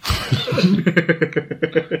 told.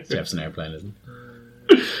 Jeff's an airplane, isn't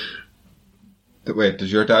Wait,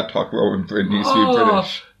 does your dad talk about when Britain used to be Oh,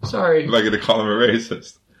 British? sorry. Am I going to call him a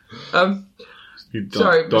racist? You don't-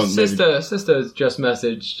 Sorry, don't sister's just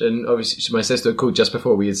messaged, and obviously my sister called just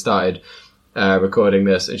before we had started recording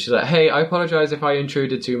this, and she's like, "Hey, I apologise if I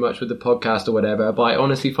intruded too much with the podcast or whatever, but I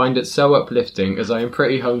honestly find it so uplifting as I am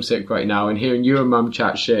pretty homesick right now, and hearing you and Mum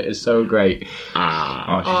chat shit is so great. Oh, she's not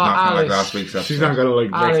going to Alice. like last week's episode. She's not gonna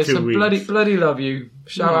like the next Alice, 2 I weeks. bloody love you.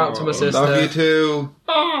 Shout out to my sister. Love you too.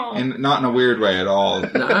 Not in a weird way at all.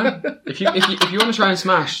 Nah. If you want to try and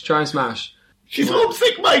smash, try and smash. She's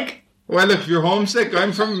homesick, Mike. Well, if you're homesick,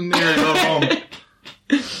 I'm from near your home.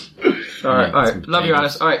 All right. some Love you, potatoes.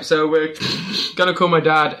 Alice. All right, so we're gonna call my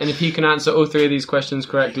dad, and if he can answer all 3 of these questions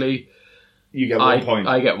correctly, You get 1 point.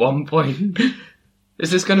 I get 1 point.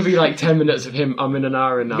 Is this gonna be like 10 minutes of him umming and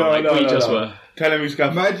ahhing now? like we just were. Tell him he's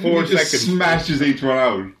got Imagine 4 he just seconds. smashes each one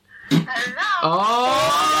out.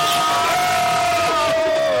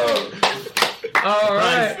 All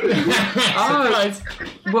right.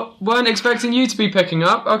 Weren't expecting you to be picking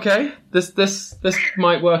up. Okay, this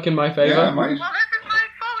might work in my Yeah, favour. I might. Well, this is my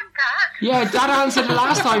phone, Dad. Yeah, Dad answered it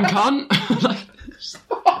last time, cunt.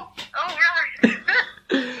 Oh, right.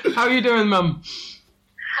 How are you doing, Mum?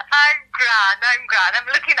 I'm grand. I'm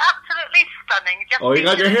looking absolutely stunning. Just Oh, you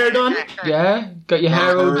got your hair done? Yeah, got your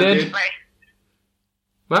hair all did.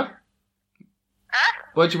 What? Huh?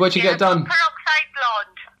 What'd you get done? Peroxide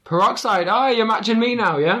blonde. Peroxide. Oh, you're matching me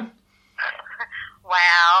now, yeah?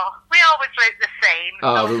 Well, we always look the same.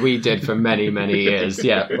 Oh, but we did for many, many years.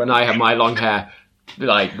 Yeah, when I had my long hair,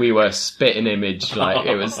 like we were spitting image. Like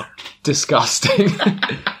it was disgusting. Scary.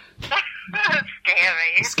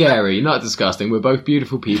 Scary, not disgusting. We're both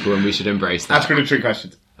beautiful people, and we should embrace that. Ask her the 3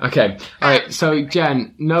 questions. Okay, all right. So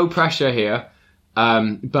Jen, no pressure here,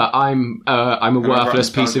 but I'm a worthless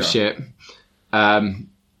piece of shit, and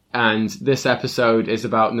this episode is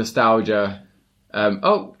about nostalgia.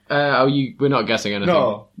 We're not guessing anything.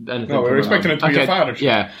 No. Anything No, we're from expecting it to be your father.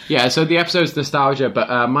 Yeah. So the episode's nostalgia,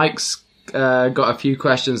 but Mike's got a few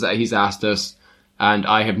questions that he's asked us, and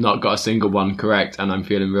I have not got a single one correct, and I'm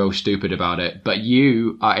feeling real stupid about it. But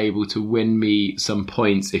you are able to win me some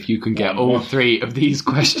points if you can get all 3 of these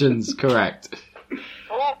questions correct.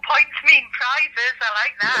 Oh, points mean prizes. I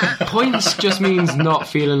like that. Points just means not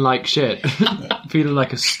feeling like shit. Feeling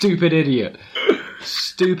like a stupid idiot.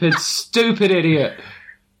 Stupid idiot.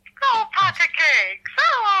 Oh, pot of cakes.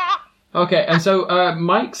 Oh. Okay, and so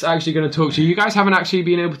Mike's actually going to talk to you. You guys haven't actually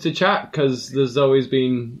been able to chat because there's always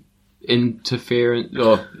been interference,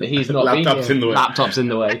 or he's not been Laptops here. in the way. Laptops in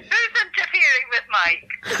the way. Who's interfering with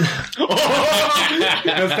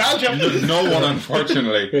Nostalgia. No one,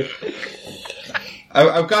 unfortunately.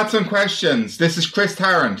 I've got some questions. This is Chris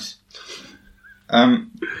Tarrant.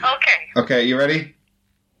 Okay, you ready?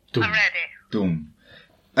 I'm ready. Doom.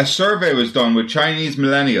 A survey was done with Chinese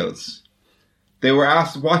millennials. They were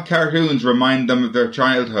asked what cartoons remind them of their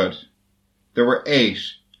childhood. There were 8.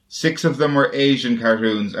 6 of them were Asian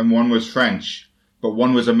cartoons and 1 was French, but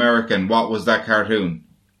 1 was American. What was that cartoon?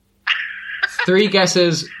 3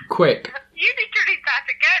 guesses, quick. You need to read that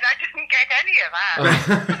again. I didn't get any of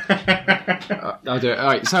that. I'll do it. All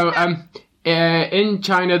right. So, in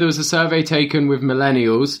China, there was a survey taken with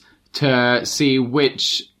millennials to see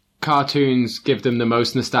which cartoons give them the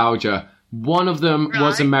most nostalgia. One of them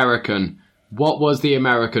was American. What was the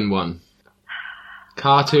American one?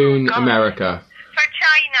 Cartoon America. For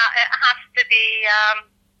China, it has to be,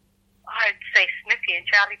 I'd say Snoopy and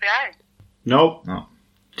Charlie Brown. Nope. No.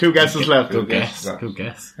 2 guesses left. Good guess. Good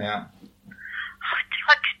guess. Yeah.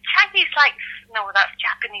 What Chinese like, no, that's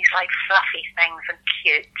Japanese like fluffy things and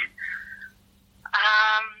cute.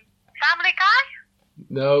 Family Guy?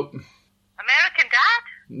 No. American Dad?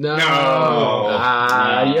 No.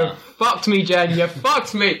 No. You fucked me, Jen. You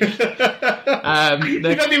fucked me. You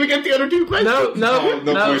don't even get the other 2 questions. No.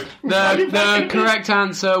 point. The correct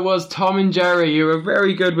answer was Tom and Jerry. You were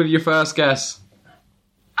very good with your first guess.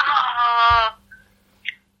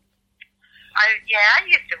 I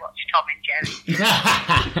used to watch Tom and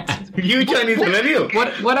Jerry. You Chinese millennial.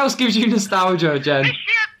 What else gives you nostalgia, Jen?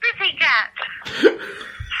 Monsieur Pussycat.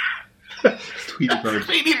 Tweety Bird.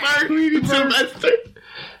 Tweety Bird. Sylvester.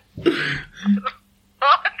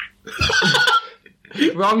 What?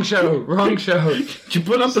 Wrong show. Did you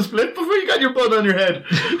put up the split before you got your butt on your head?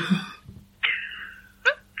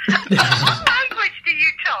 What language do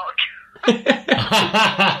you talk?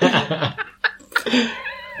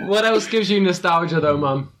 What else gives you nostalgia, though,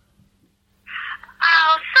 Mum?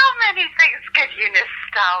 Oh, so many things give you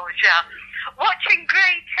nostalgia. Watching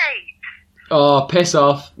Grey Tape. Oh, piss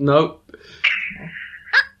off. Nope.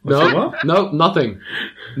 What? Nope, nothing.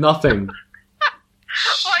 Watching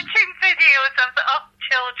videos of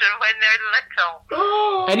children when they're little.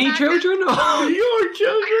 Oh, Any children? Oh. your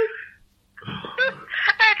children.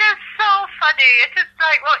 It is so funny. It is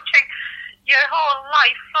like watching your whole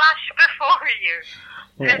life flash before you.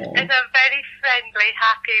 In a very friendly,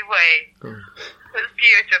 happy way. It's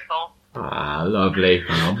beautiful. Ah, lovely.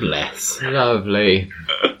 Oh, bless. Lovely.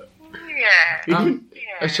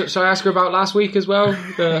 Yeah. Shall I ask her about last week as well?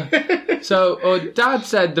 Dad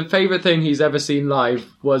said the favourite thing he's ever seen live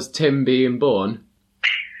was Tim being born,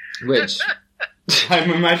 which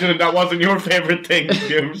I'm imagining that wasn't your favourite thing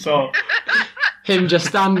you ever saw. him just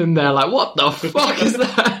standing there like, what the fuck is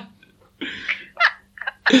that?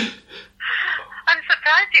 I'm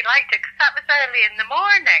surprised he liked it because that was early in the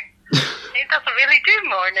morning. He doesn't really do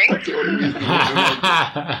mornings.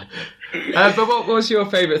 But what was your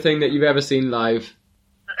favourite thing that you've ever seen live?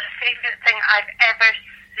 The favourite thing I've ever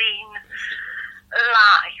seen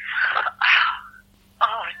live?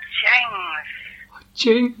 Oh, James.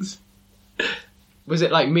 Jinx. Was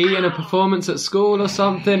it like me in a performance at school or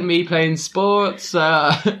something? Me playing sports?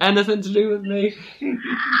 Anything to do with me? I think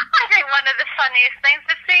one of the funniest things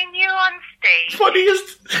I've seen you on stage.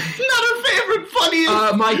 Funniest? Not a favourite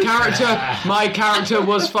funniest. My character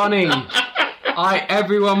was funny.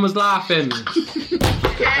 Everyone was laughing. Perfect.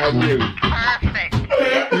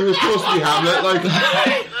 You were supposed to be Hamlet, like.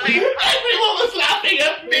 Everyone was laughing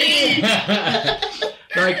at me.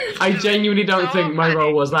 Like, I genuinely don't think my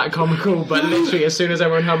role was that comical, but literally as soon as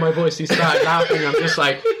everyone heard my voice, he started laughing. I'm just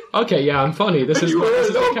like, okay, yeah, I'm funny. This is You what were this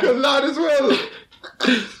a is okay. local lad as well.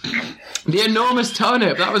 The enormous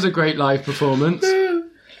turnip. That was a great live performance. No,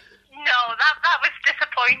 that was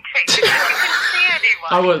disappointing because you couldn't see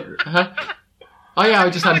anyone. I was. Huh? Oh yeah, I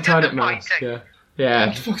just had a turnip mask. Yeah,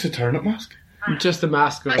 What the fuck's a turnip mask? just a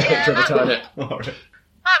mask with a picture of a turnip. Alright.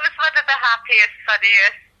 That was one of the happiest,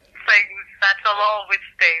 funniest things that'll always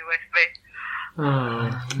stay with me.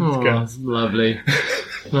 Oh, lovely,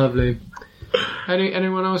 lovely.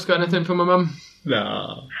 Anyone else got anything for my mum? No.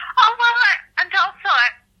 Oh, well, and also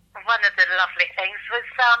one of the lovely things was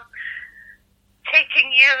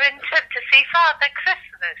taking you to see Father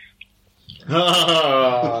Christmas.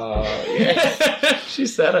 Oh, yes. She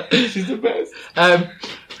said it. She's the best.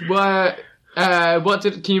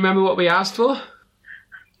 Can you remember what we asked for?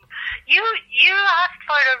 You asked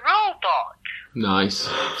for a robot. Nice.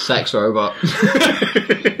 Sex robot. You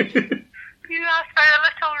asked for a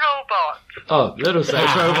little robot. Oh, little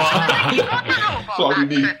sex robot. You got a robot all you at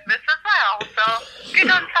need. Christmas as well, so good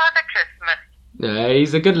on Father Christmas. Yeah,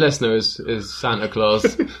 he's a good listener, is Santa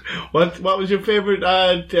Claus. What was your favourite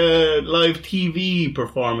live TV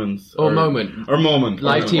performance Or moment. Or moment?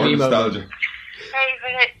 Live Or TV nostalgia. moment.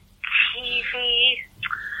 Favourite TV?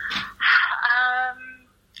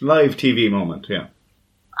 Live TV moment. Yeah.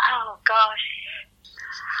 Oh gosh.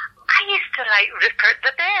 I used to like Rupert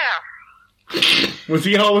the Bear. Was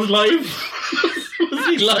he always live? Was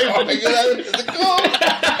he live? Oh my God, it's a goal.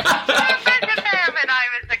 Rupert the Bear when I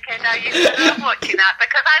was a kid, I used to love watching that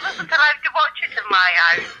because I wasn't allowed to watch it in my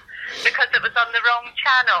house because it was on the wrong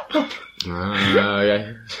channel.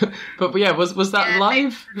 Yeah. But yeah, was that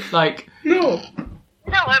live? Like, No.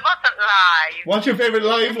 No, it wasn't live. What's your favourite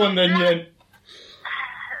live one then, Jen?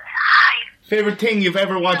 Favourite thing you've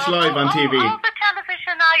ever watched live on TV? All the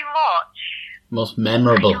television I watch. Most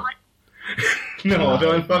memorable. No,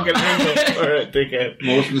 don't fucking answer for it, dickhead.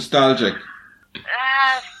 Most nostalgic.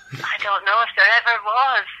 I don't know if there ever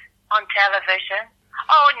was on television.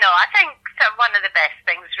 Oh no, I think that one of the best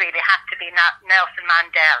things really had to be Nelson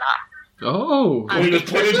Mandela. oh. He was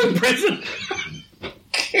put into prison.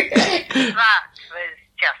 That was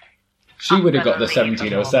just. She would have got the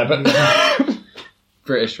unbelievable. 1707.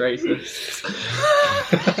 British racist.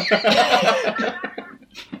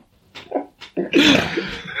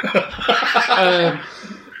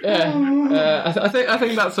 I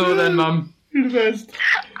think that's all then, Mum. You're the best.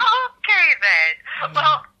 Okay then.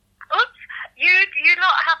 Well, oops, you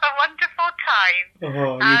lot have a wonderful time.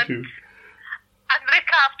 Oh, you And- too. And look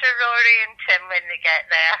after Rory and Tim when they get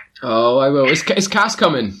there. Oh, I will. Is Cass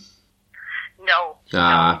coming? No.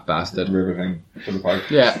 Ah, bastard. Riveting for the park.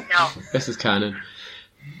 Yeah, No. this is canon.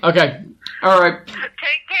 Okay, alright. Take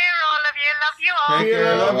care, all of you. Love you all. Thank you.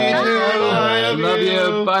 I love you too.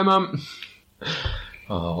 Love you. Bye, Mum.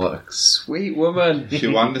 Oh, what a sweet woman. She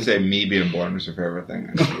wanted to say me being born was her favourite thing,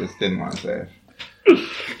 and she just didn't want to say it.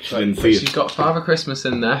 She didn't But see she's it. got Father Christmas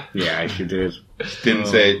in there. Yeah, she did. She didn't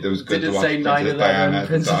say it was good Didn't to watch say Princess Diana 9/11,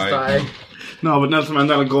 Princess Di. No, but Nelson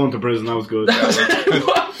Mandela going to prison, that was good.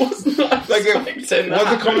 What was that? Like, was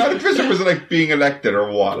it coming out of prison or was it like being elected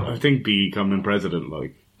or what? I think becoming president,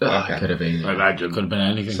 like. Okay. Could have been. I imagine. Could have been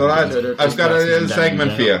anything. So lads, I've got a little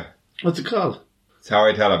segment for you. What's it called? It's how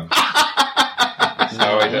I tell him. It's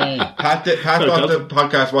how I tell him. Pat thought the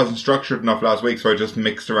podcast wasn't structured enough last week, so I just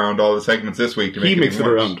mixed around all the segments this week to make He it mixed it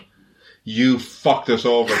even worse. around. You fucked us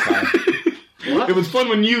over, Pat. It was fun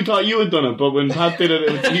when you thought you had done it, but when Pat did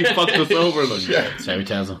it, he fucked us over. Like. Yeah. So he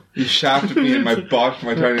tells him. You shafted me in my butt,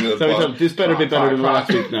 my tiny little So butt. this better be better than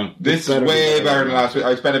last week now. This is way better than last week.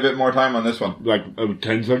 I spent a bit more time on this one. Like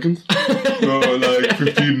 10 seconds? No, like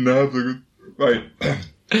 15 and a half seconds. Right.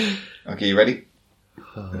 Okay, you ready?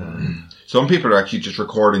 Some people are actually just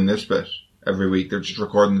recording this bit every week. They're just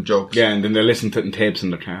recording the jokes. Yeah, and then they listen to it in tapes in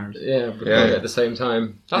their cars. Yeah, but Yeah. at the same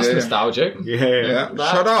time. That's Yeah. nostalgic. Yeah.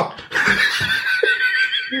 Shut up.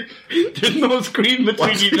 There's no screen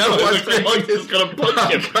between you now. What's Like, I'm just gonna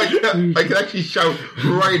punch you. I can actually shout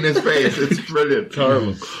right in his face. It's brilliant.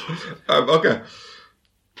 Horrible. Okay.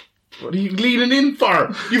 What are you leaning in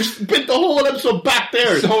for? You've spent the whole episode back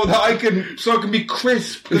there. So that I can be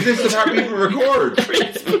crisp. Because this is how people record.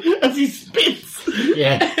 As he spits.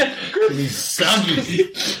 Yeah. He's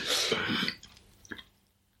soggy.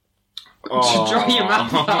 Dry your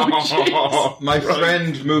mouth out. My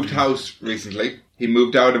friend moved house recently. He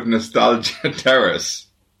moved out of Nostalgia Terrace,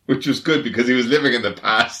 which was good because he was living in the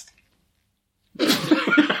past.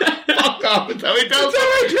 Fuck off. That's how he does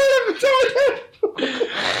it.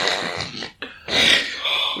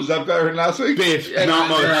 Was that better than last week? Not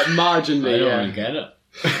much. Marginally, I don't yeah. really get it.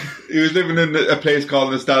 He was living in a place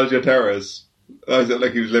called Nostalgia Terrace. I was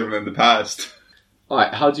like he was living in the past.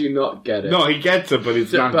 Alright, how do you not get it? No, he gets it, but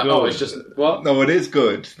it's not but, good. oh, it's just, what? No, it is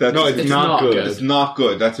good. That's, No, it's not good. It's not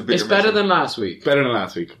good. That's a bigger It's better message. than last week. better than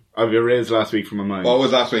last week. I've erased last week from my mind. What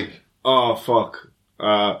was last week? Oh, fuck.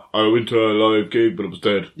 I went to a live gig, but it was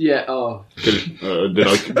dead. Yeah, oh.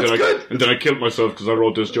 Then I killed myself because I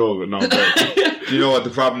wrote this joke. And now I'm dead. Do you know what the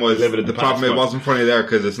problem was? Live it in The the problem past, it wasn't funny there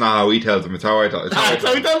because it's not how he tells him. It's how I tell. It's how I That's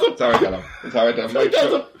how he does it. It's how I tell him. It's how I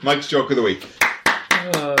tell him. Mike's joke of the week.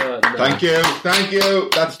 No. Thank you.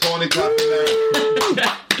 That's Tony clapping there.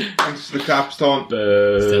 Thanks for the claps, Tony.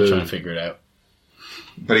 Still trying to figure it out.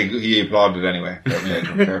 But he applauded anyway.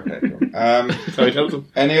 Fair play to him. That's how he tells him.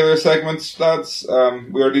 Any other segments, lads? We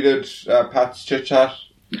already did Pat's chit chat.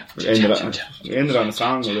 We ended on a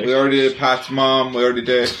song. We already did Pat's mom. We already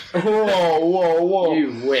did. Whoa.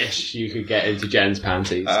 You wish you could get into Jen's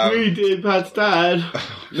panties. We did Pat's dad.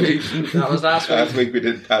 That was last week. Last week we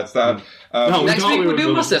did Pat's dad. No, Next thought week we'll were do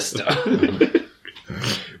doing- my sister.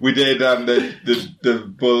 We did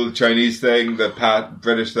the bull Chinese thing, the Pat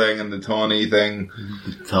British thing, and the Tony thing.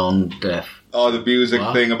 Tone deaf. Oh, the music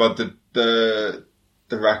What? thing about the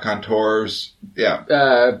raconteurs.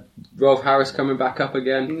 Yeah. Rolf Harris coming back up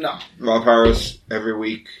again. No. Rob Harris every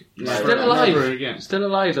week. Still alive. Never again. Still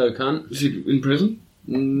alive though, cunt. Is he in prison?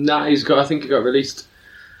 Nah, I think he got released.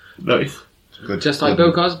 Nice. Good. Just like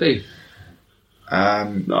Bill Cosby.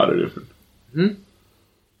 No, they're different.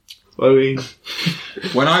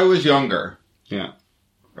 When I was younger, Yeah.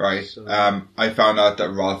 right, I found out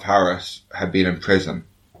that Rolf Harris had been in prison.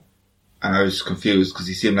 And I was confused because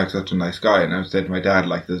he seemed like such a nice guy. And I said to my dad,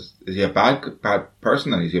 like, is he a bad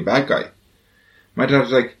person and is he a bad guy? My dad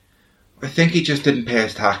was like, I think he just didn't pay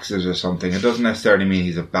his taxes or something. It doesn't necessarily mean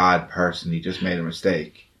he's a bad person. He just made a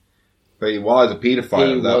mistake. But he was a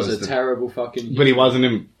paedophile. He was a terrible fucking... But he wasn't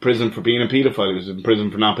in prison for being a paedophile. He was in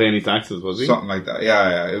prison for not paying his taxes, was he? Something like that.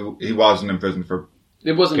 Yeah. He wasn't in prison for...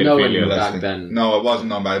 It wasn't known Pedophilia, back then. No, it wasn't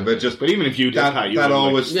known back. But even if you did that, that, you that would've,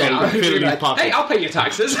 always... Yeah, I'll I'd fill be these like, pockets. hey, I'll pay your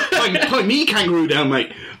taxes. Put me kangaroo down,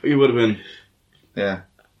 mate. You would have been... Yeah.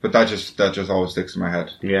 But that just always sticks in my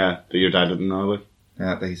head. Yeah, that your dad didn't know it.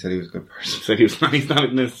 Yeah, that he said he was a good person. Said he's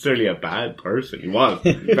not necessarily a bad person. He was.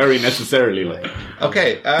 Very necessarily, like.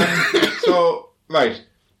 Okay, so, right.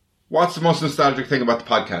 What's the most nostalgic thing about the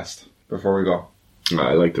podcast? Before we go.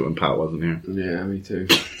 I liked it when Pat wasn't here. Yeah, me too.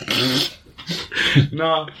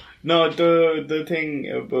 No, the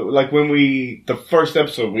thing, like when the first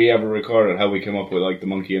episode we ever recorded, how we came up with like the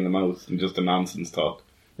monkey and the mouse and just the nonsense talk.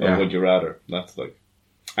 Yeah. Would you rather? That's like,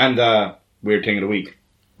 and weird thing of the week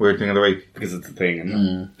Weird thing of the week. because it's a thing, and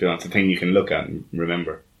you know, it's a thing you can look at and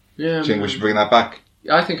remember. Yeah, Do you think we should bring that back?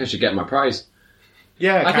 I think I should get my prize.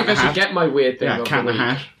 Yeah, I think I should get my weird thing. Yeah, of cat the in a week.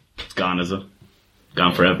 hat. It's gone, is it?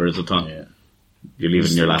 Gone forever, is it? Tom? Yeah. You leave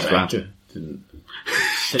it in your last flat.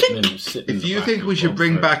 If you think we should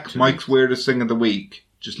bring back Mike's weirdest thing of the week,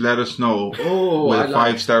 just let us know Oh, with I a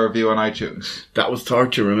like 5-star review on iTunes. That was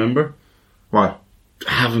torture. Remember What?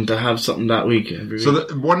 having to have something that week every week. So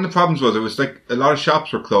one of the problems was it was like a lot of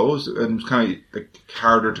shops were closed and it was kind of like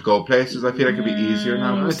harder to go places. I feel like it'd be easier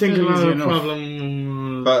now. I think a Still lot easy of enough.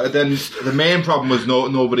 problem. But then the main problem was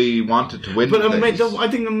nobody wanted to win. But things. I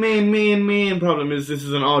think the main problem is this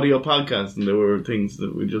is an audio podcast, and there were things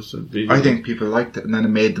that we just visual. I think people liked it, and then it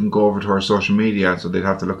made them go over to our social media, so they'd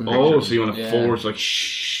have to look at Oh, pictures. so you want to Yeah. force like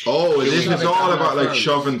shh? Oh, this shove is it all down about our like throats.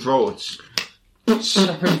 shoving throats.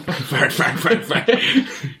 Fair.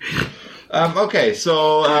 Okay,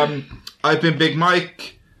 so I've been Big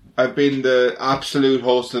Mike. I've been the absolute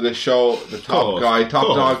host of this show, the top Co-host. guy, top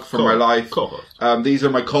dog for my life. Co-host. These are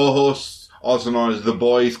my co-hosts, also known as the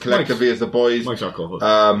boys, collectively as the boys. Mike's our co-host.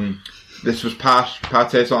 This was Pat.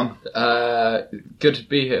 Pat, say something. Good to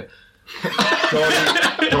be here.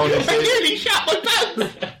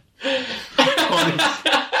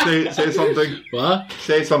 Tony, say something. What?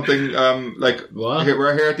 Say something. Like What?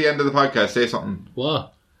 we're here at the end of the podcast. Say something.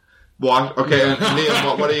 What? What? Okay, and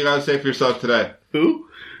Liam, what do you guys say for yourself today? Who?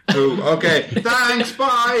 Okay. Thanks.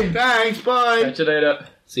 Bye. Thanks. Bye. Catch you later.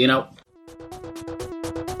 See you now.